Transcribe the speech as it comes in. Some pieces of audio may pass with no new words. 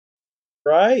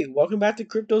Right, welcome back to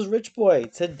Crypto's Rich Boy.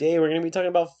 Today we're going to be talking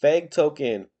about FEG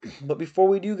token. But before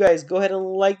we do, guys, go ahead and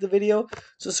like the video,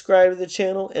 subscribe to the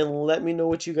channel, and let me know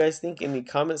what you guys think in the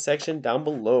comment section down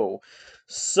below.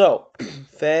 So,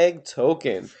 FEG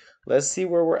token. Let's see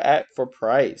where we're at for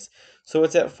price. So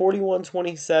it's at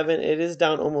 41.27. It is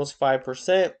down almost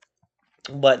 5%,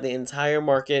 but the entire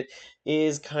market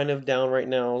is kind of down right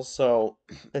now, so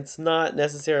it's not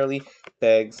necessarily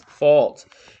Beg's fault.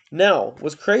 Now,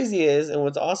 what's crazy is, and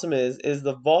what's awesome is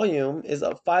the volume is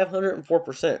up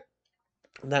 504%.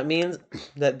 That means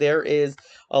that there is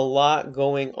a lot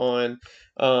going on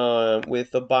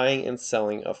with the buying and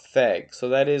selling of FEG. So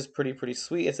that is pretty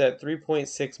sweet. It's at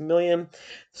 3.6 million.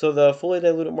 So the fully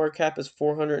diluted market cap is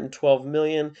 412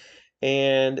 million,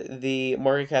 and the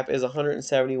market cap is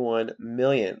 171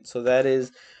 million. So that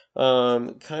is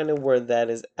kind of where that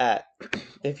is at.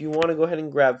 If you want to go ahead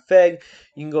and grab FEG,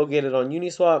 you can go get it on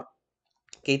Uniswap,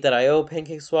 Gate.io,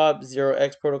 PancakeSwap,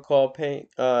 0x Protocol,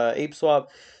 ApeSwap,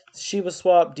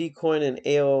 ShibaSwap, Dcoin, and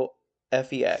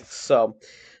AOFEX. So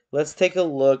let's take a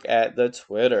look at the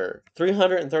Twitter.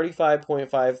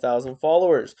 335.5 thousand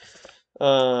followers.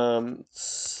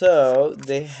 So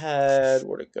they had,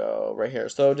 where'd it go? Right here.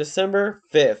 So December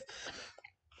 5th,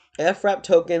 FRAP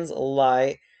tokens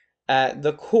lie at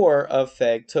the core of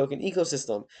FEG token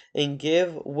ecosystem and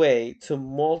give way to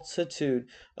multitude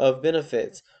of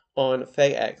benefits on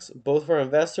FEGX, both for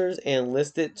investors and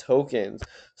listed tokens.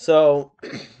 So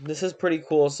this is pretty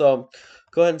cool. So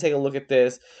go ahead and take a look at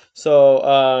this.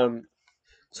 So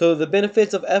the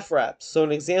benefits of FRAPs. So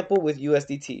an example with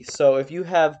USDT. So if you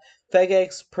have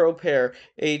FEGX Pro Pair,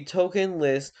 a token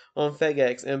list on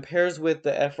FEGX, and pairs with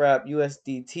the FRAP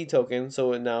USDT token,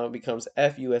 so it now becomes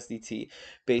FUSDT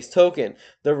based token.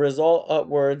 The result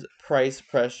upwards price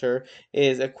pressure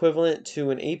is equivalent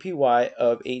to an APY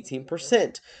of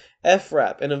 18%.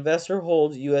 FRAP, an investor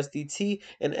holds USDT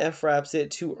and FRAPs it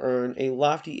to earn a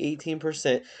lofty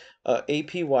 18%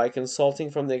 APY consulting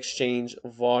from the exchange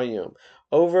volume.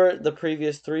 Over the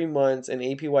previous 3 months, an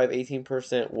APY of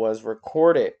 18% was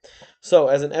recorded. So,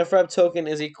 as an FRAP token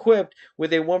is equipped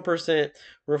with a 1%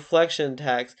 reflection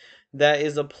tax that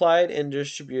is applied and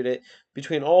distributed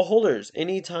between all holders.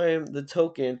 Anytime the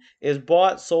token is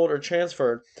bought, sold, or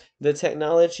transferred, the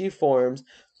technology forms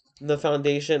the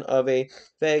foundation of a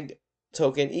FEG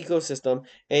token ecosystem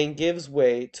and gives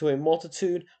way to a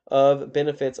multitude of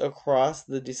benefits across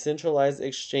the decentralized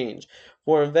exchange.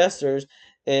 For investors,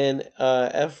 an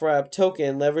FRAP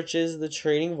token leverages the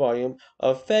trading volume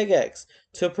of FEGX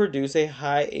to produce a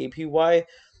high APY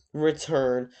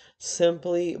return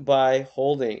simply by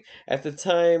holding. At the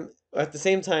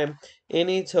same time,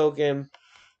 any token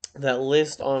that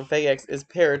list on FEGX is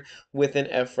paired with an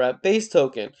FRAP base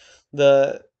token.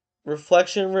 The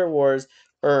reflection rewards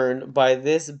earned by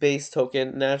this base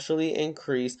token naturally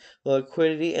increase the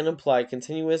liquidity and apply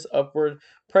continuous upward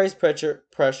price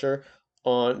pressure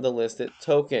on the listed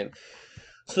token.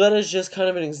 So that is just kind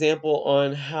of an example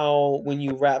on how when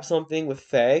you wrap something with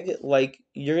FEG, like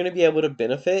you're gonna be able to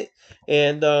benefit.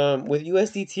 And with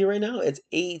USDT right now, it's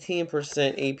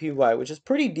 18% APY, which is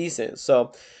pretty decent.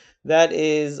 So that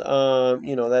is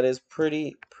that is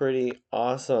pretty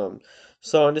awesome.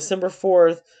 So on December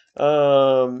 4th,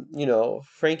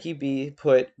 Frankie B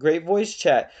put great voice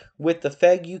chat with the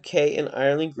FEG UK and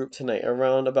Ireland group tonight,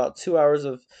 around about 2 hours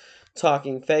of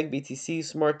talking FEG, BTC,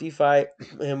 Smartdefi,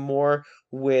 and more,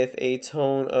 with a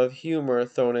tone of humor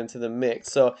thrown into the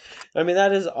mix. So, I mean,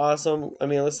 that is awesome. I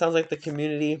mean, it sounds like the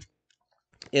community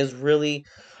is really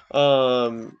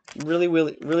good,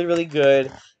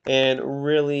 and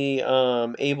really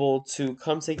able to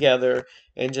come together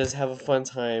and just have a fun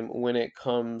time when it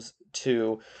comes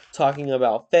to talking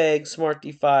about FEG, Smart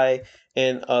DeFi,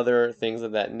 and other things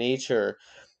of that nature.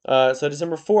 So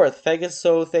December 4th, FEG is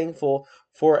so thankful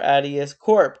for Adius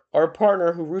Corp, our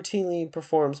partner who routinely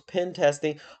performs pen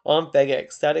testing on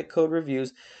FEGX, static code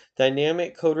reviews,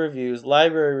 dynamic code reviews,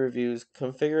 library reviews,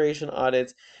 configuration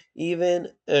audits, even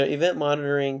event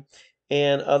monitoring,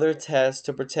 and other tests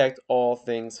to protect all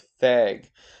things FEG.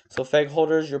 So FEG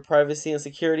holders, your privacy and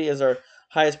security is our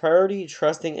highest priority.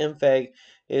 Trusting in FEG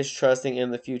is trusting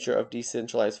in the future of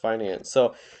decentralized finance.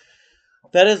 So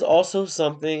that is also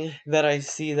something that I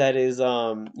see that is,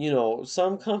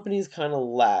 some companies kind of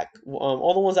lack.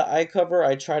 All the ones that I cover,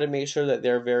 I try to make sure that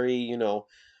they're very,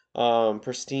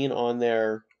 pristine on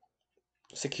their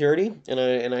security,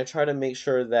 and I try to make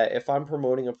sure that if I'm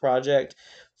promoting a project,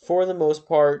 for the most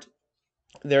part,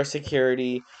 their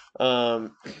security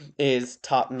is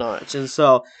top notch. And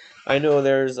so I know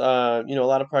there's a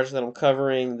lot of projects that I'm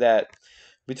covering that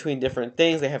between different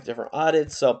things they have different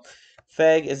audits. So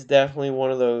FEG is definitely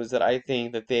one of those that I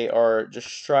think that they are just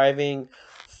striving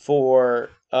for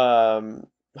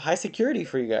high security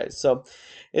for you guys. So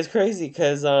it's crazy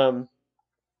because on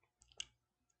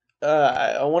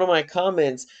one of my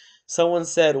comments, someone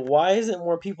said, "Why isn't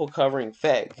more people covering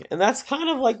FEG?" And that's kind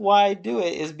of like why I do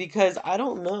it is because I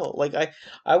don't know. Like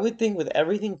I would think with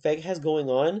everything FEG has going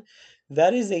on,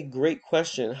 that is a great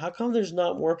question. How come there's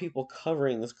not more people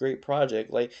covering this great project?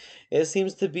 Like it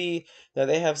seems to be that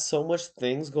they have so much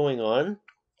things going on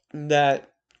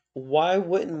that why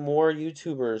wouldn't more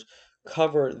YouTubers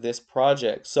cover this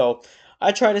project? So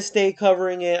I try to stay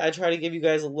covering it. I try to give you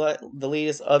guys the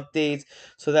latest updates.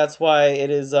 So that's why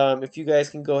it is, if you guys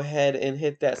can go ahead and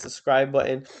hit that subscribe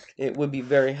button, it would be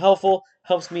very helpful.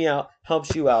 Helps me out,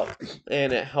 helps you out,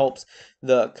 and it helps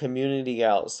the community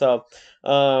out. So,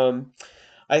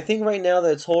 I think right now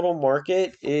the total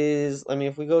market is, I mean,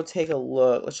 if we go take a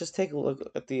look, let's just take a look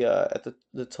at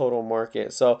the total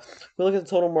market. So if we look at the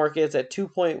total market, it's at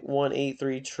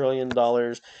 $2.183 trillion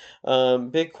dollars.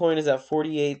 Bitcoin is at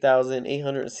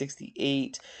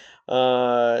 48,868.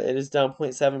 It is down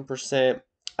 0.7%.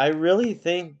 I really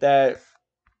think that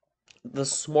the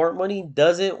smart money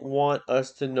doesn't want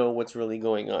us to know what's really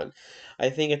going on.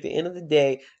 I think at the end of the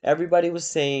day, everybody was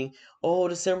saying, "Oh,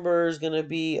 December is gonna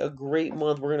be a great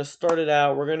month. We're gonna start it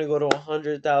out. We're gonna go to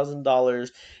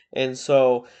 $100,000." And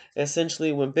so,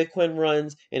 essentially, when Bitcoin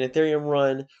runs and Ethereum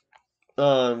run,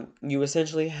 you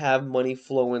essentially have money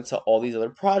flow into all these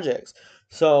other projects.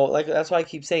 So, like that's why I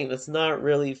keep saying it's not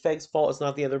really FEG's fault. It's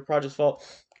not the other project's fault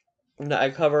that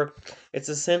I cover. It's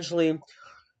essentially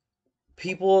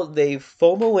people they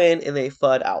FOMO in and they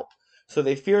FUD out. So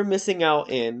they fear missing out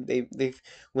in they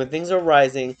when things are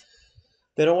rising,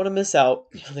 they don't want to miss out.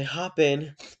 They hop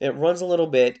in, it runs a little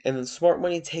bit, and then smart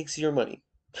money takes your money.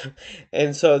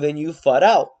 And so then you FUD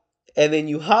out. And then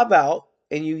you hop out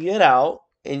and you get out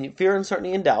and you fear,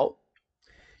 uncertainty, and doubt.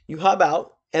 You hop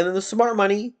out, and then the smart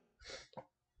money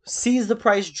sees the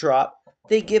price drop.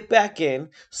 They get back in.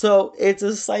 So it's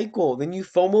a cycle. Then you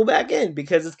FOMO back in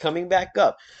because it's coming back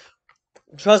up.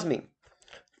 Trust me,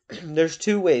 there's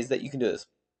two ways that you can do this.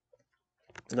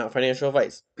 Not financial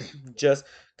advice, just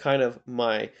kind of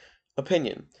my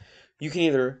opinion. You can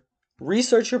either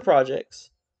research your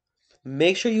projects,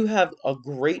 make sure you have a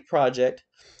great project,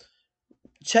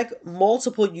 check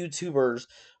multiple YouTubers'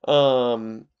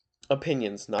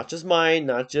 opinions, not just mine,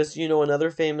 not just, another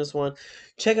famous one.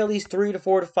 Check at least 3 to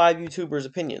 4 to 5 YouTubers'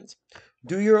 opinions.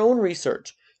 Do your own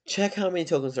research. Check how many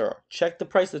tokens there are. Check the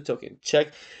price of the token.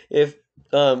 Check if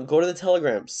go to the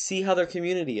Telegram, see how their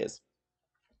community is.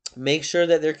 Make sure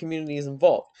that their community is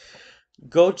involved.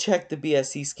 Go check the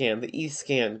BSC scan, the E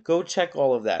scan. Go check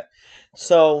all of that.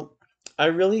 So I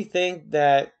really think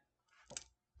that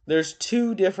there's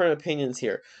two different opinions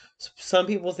here. Some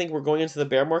people think we're going into the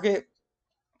bear market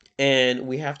and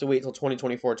we have to wait till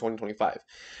 2024, 2025.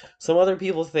 Some other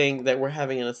people think that we're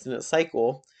having an ascendant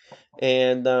cycle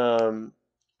and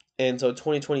so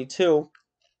 2022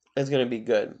 is going to be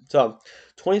good. So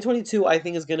 2022 I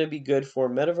think is going to be good for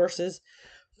metaverses.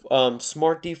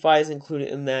 Smart DeFi is included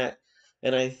in that,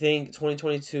 and I think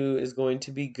 2022 is going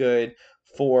to be good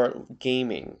for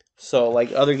gaming. So,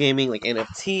 like other gaming, like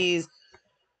NFTs,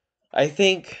 I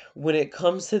think when it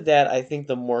comes to that, I think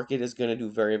the market is going to do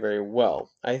very, very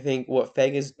well. I think what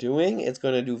FEG is doing, it's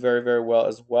going to do very, very well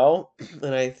as well.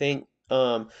 And I think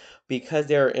because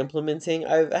they're implementing,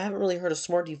 I haven't really heard of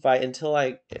Smart DeFi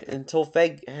until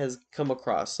FEG has come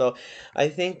across. So I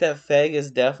think that FEG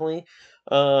is definitely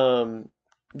um,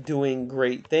 doing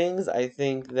great things. I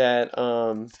think that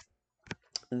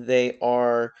they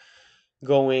are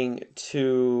going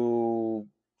to.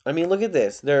 I mean, look at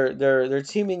this. They're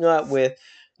teaming up with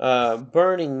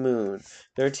Burning Moon.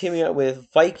 They're teaming up with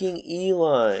Viking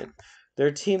Elon.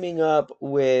 They're teaming up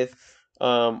with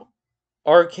um,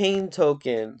 Arcane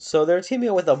Token. So they're teaming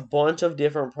up with a bunch of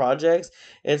different projects,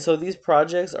 and so these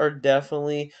projects are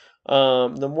definitely.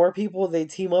 The more people they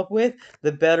team up with,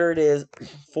 the better it is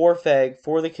for FEG,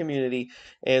 for the community,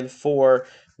 and for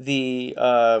the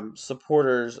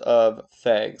supporters of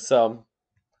FEG. So,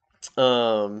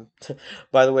 um,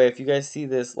 by the way, if you guys see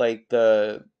this, like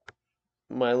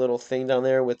my little thing down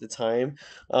there with the time,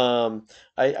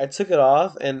 I took it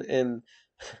off and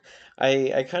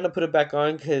I kind of put it back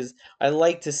on because I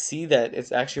like to see that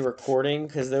it's actually recording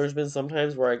because there's been some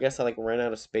times where I guess I like ran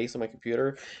out of space on my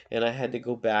computer and I had to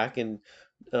go back and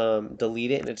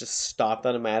delete it and it just stopped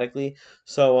automatically.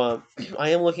 So I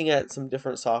am looking at some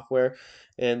different software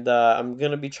and I'm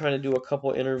gonna be trying to do a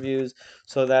couple interviews.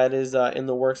 So that is in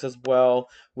the works as well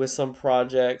with some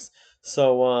projects.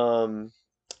 So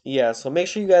yeah, so make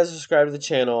sure you guys subscribe to the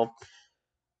channel.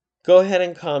 go ahead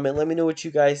and comment. Let me know what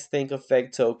you guys think of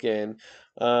FEG Token.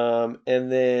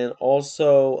 And then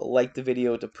also like the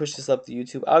video to push this up the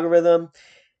YouTube algorithm.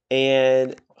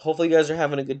 And hopefully you guys are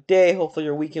having a good day. Hopefully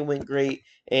your weekend went great.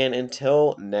 And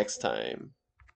until next time.